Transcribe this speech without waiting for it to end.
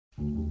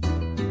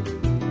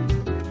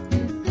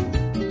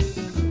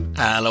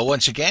Hello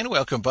once again,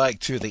 welcome back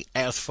to the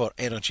Earth for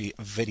Energy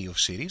video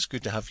series.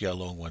 Good to have you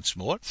along once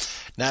more.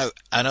 Now,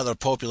 another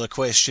popular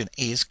question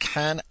is,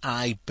 can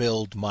I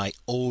build my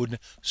own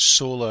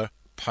solar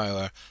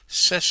power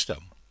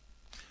system?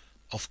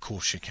 Of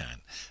course you can.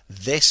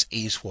 This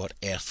is what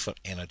Earth for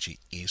Energy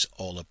is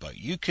all about.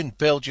 You can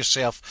build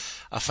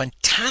yourself a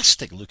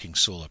fantastic looking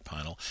solar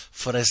panel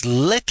for as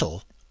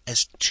little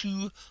as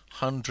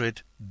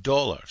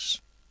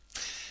 $200.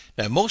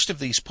 Now, most of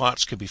these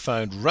parts can be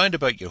found round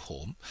about your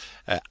home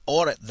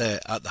or at the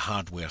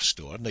hardware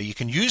store. Now, you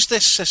can use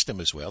this system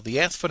as well,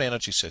 the Earth for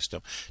Energy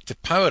system, to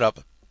power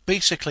up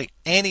basically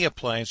any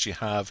appliance you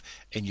have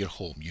in your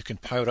home. You can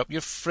power up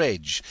your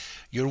fridge,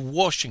 your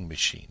washing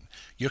machine,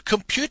 your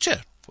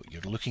computer, what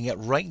you're looking at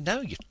right now,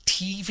 your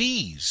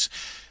TVs,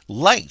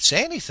 lights,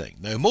 anything.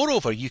 Now,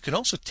 moreover, you can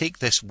also take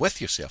this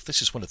with yourself.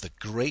 This is one of the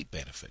great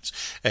benefits.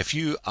 If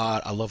you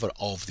are a lover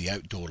of the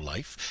outdoor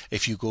life,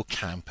 if you go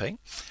camping,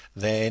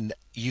 then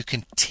you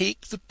can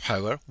take the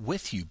power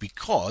with you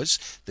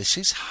because this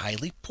is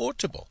highly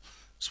portable.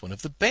 It's one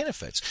of the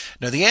benefits.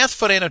 Now, the Earth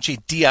for Energy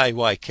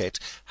DIY kit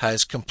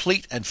has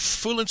complete and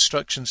full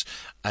instructions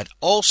and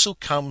also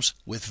comes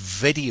with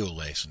video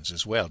lessons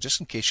as well. Just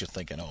in case you're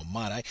thinking, oh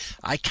man,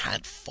 I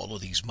can't follow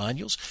these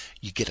manuals.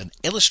 You get an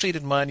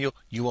illustrated manual.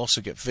 You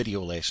also get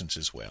video lessons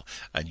as well.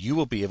 And you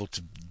will be able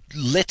to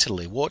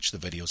literally watch the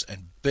videos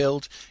and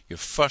build your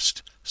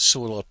first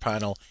solar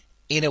panel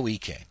in a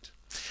weekend.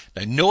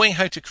 Now, knowing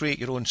how to create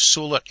your own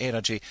solar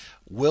energy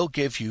will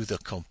give you the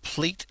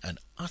complete and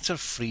utter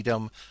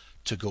freedom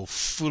to go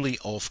fully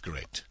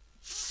off-grid.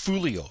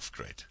 Fully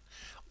off-grid.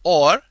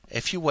 Or,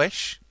 if you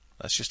wish,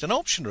 that's just an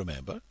option,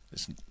 remember.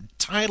 It's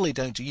entirely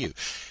down to you.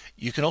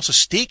 You can also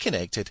stay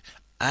connected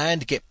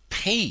and get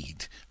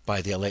paid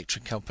by the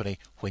electric company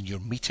when your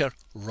meter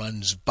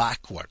runs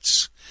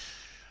backwards.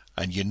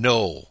 And you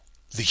know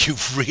that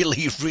you've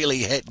really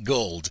hit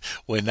gold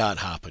when that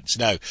happens.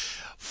 Now,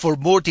 for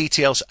more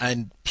details,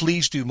 and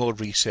please do more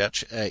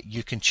research,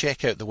 you can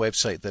check out the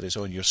website that is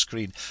on your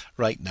screen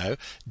right now.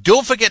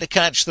 Don't forget to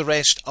catch the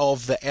rest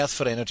of the Earth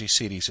for Energy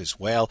series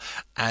as well.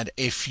 And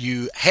if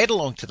you head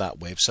along to that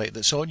website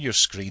that's on your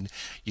screen,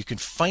 you can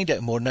find out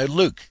more. Now,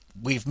 look,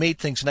 we've made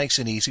things nice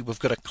and easy. We've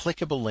got a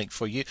clickable link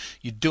for you.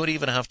 You don't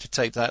even have to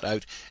type that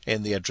out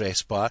in the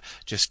address bar.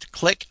 Just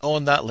click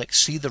on that link.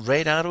 See the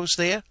red arrows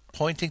there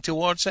pointing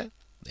towards it?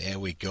 There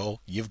we go.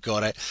 You've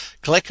got it.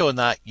 Click on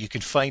that. You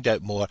can find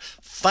out more.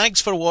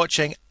 Thanks for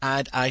watching,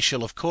 and I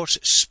shall, of course,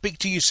 speak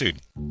to you soon.